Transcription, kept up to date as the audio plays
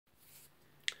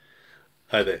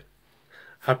Hi there.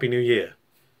 Happy New Year.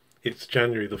 It's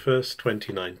January the 1st,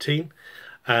 2019,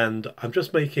 and I'm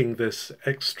just making this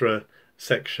extra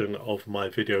section of my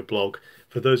video blog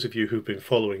for those of you who've been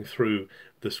following through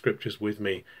the scriptures with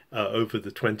me over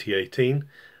the 2018.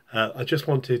 I just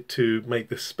wanted to make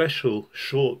this special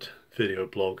short video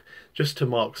blog just to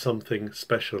mark something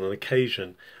special, an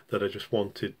occasion that I just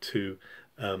wanted to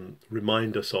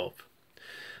remind us of.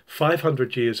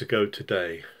 500 years ago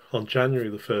today, on January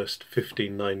the 1st,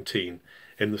 1519,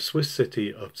 in the Swiss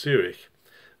city of Zürich,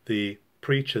 the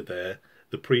preacher there,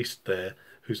 the priest there,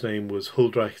 whose name was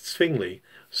Huldreich Zwingli,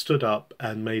 stood up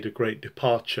and made a great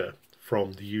departure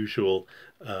from the usual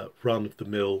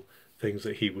run-of-the-mill things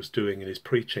that he was doing in his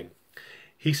preaching.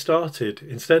 He started,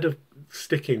 instead of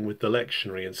sticking with the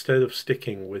lectionary, instead of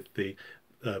sticking with the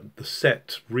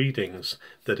set readings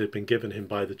that had been given him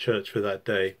by the church for that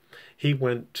day, he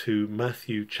went to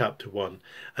Matthew chapter 1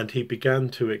 and he began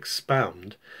to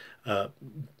expound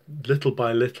little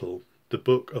by little the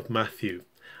book of Matthew.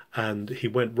 And he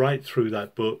went right through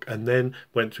that book and then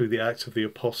went through the Acts of the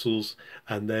Apostles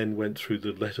and then went through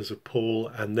the letters of Paul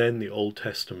and then the Old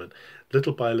Testament,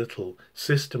 little by little,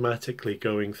 systematically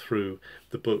going through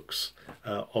the books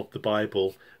of the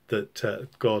Bible that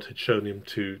God had shown him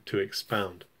to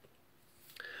expound.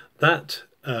 That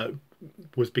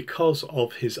was because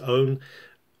of his own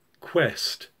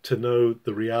quest to know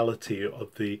the reality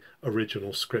of the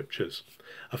original scriptures.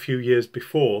 A few years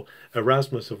before,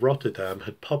 Erasmus of Rotterdam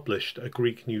had published a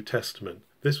Greek New Testament.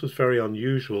 This was very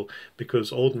unusual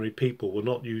because ordinary people were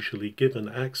not usually given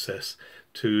access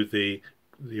to the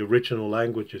original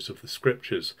languages of the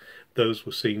scriptures. Those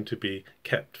were seen to be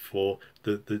kept for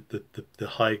the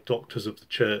high doctors of the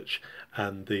church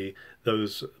and the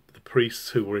priests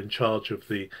who were in charge of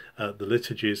the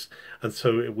liturgies, and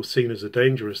so it was seen as a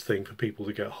dangerous thing for people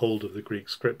to get hold of the Greek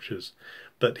scriptures.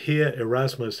 But here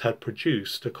Erasmus had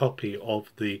produced a copy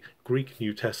of the Greek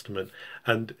New Testament,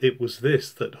 and it was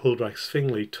this that Huldreich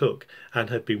Zwingli took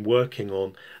and had been working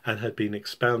on and had been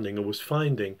expounding, and was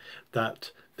finding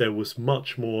that there was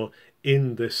much more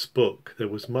in this book. There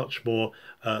was much more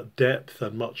depth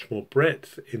and much more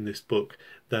breadth in this book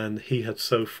than he had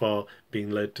so far been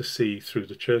led to see through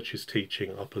the church's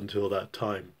teaching up until that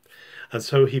time. And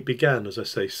so he began, as I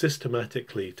say,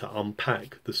 systematically to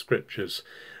unpack the scriptures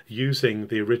using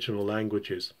the original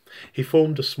languages. He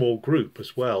formed a small group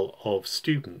as well of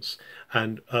students,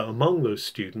 and among those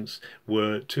students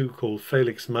were two called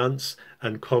Felix Manz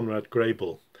and Konrad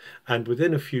Grebel. And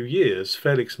within a few years,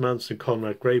 Felix Manz and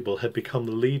Konrad Grebel had become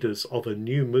the leaders of a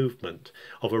new movement,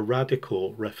 of a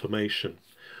radical reformation.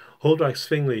 Huldreich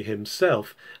Zwingli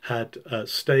himself had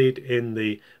stayed in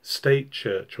the state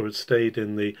church, or had stayed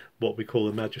in the what we call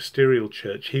the magisterial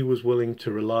church. He was willing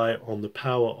to rely on the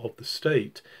power of the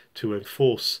state to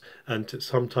enforce and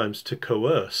sometimes to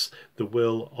coerce the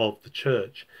will of the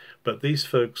church. But these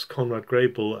folks, Konrad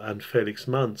Grebel and Felix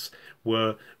Manz,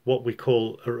 were what we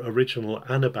call original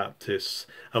Anabaptists,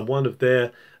 and one of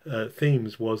their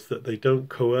themes was that they don't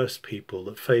coerce people,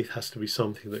 that faith has to be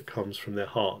something that comes from their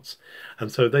hearts.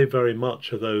 And so they very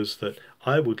much are those that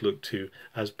I would look to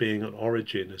as being an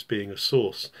origin, as being a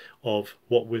source of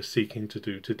what we're seeking to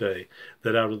do today,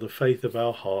 that out of the faith of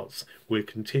our hearts we're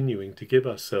continuing to give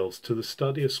ourselves to the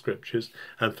study of scriptures,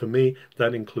 and for me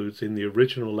that includes in the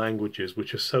original languages,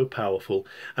 which are so powerful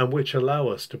and which allow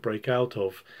us to break out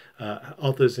of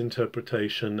others'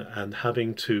 interpretation and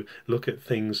having to look at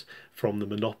things from the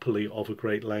monopoly of a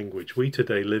great language. We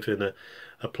today live in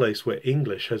a place where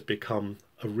English has become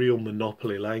a real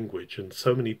monopoly language, and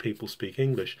so many people speak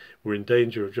English. We're in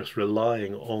danger of just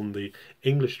relying on the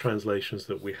English translations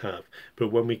that we have.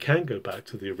 But when we can go back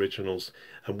to the originals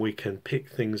and we can pick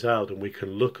things out and we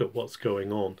can look at what's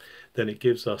going on, then it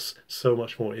gives us so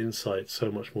much more insight,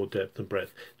 so much more depth and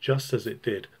breadth, just as it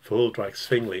did for Huldreich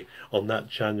Zwingli on that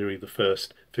January the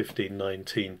 1st,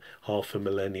 1519, half a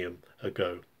millennium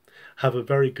ago. Have a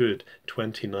very good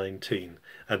 2019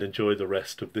 and enjoy the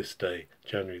rest of this day,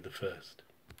 January the 1st.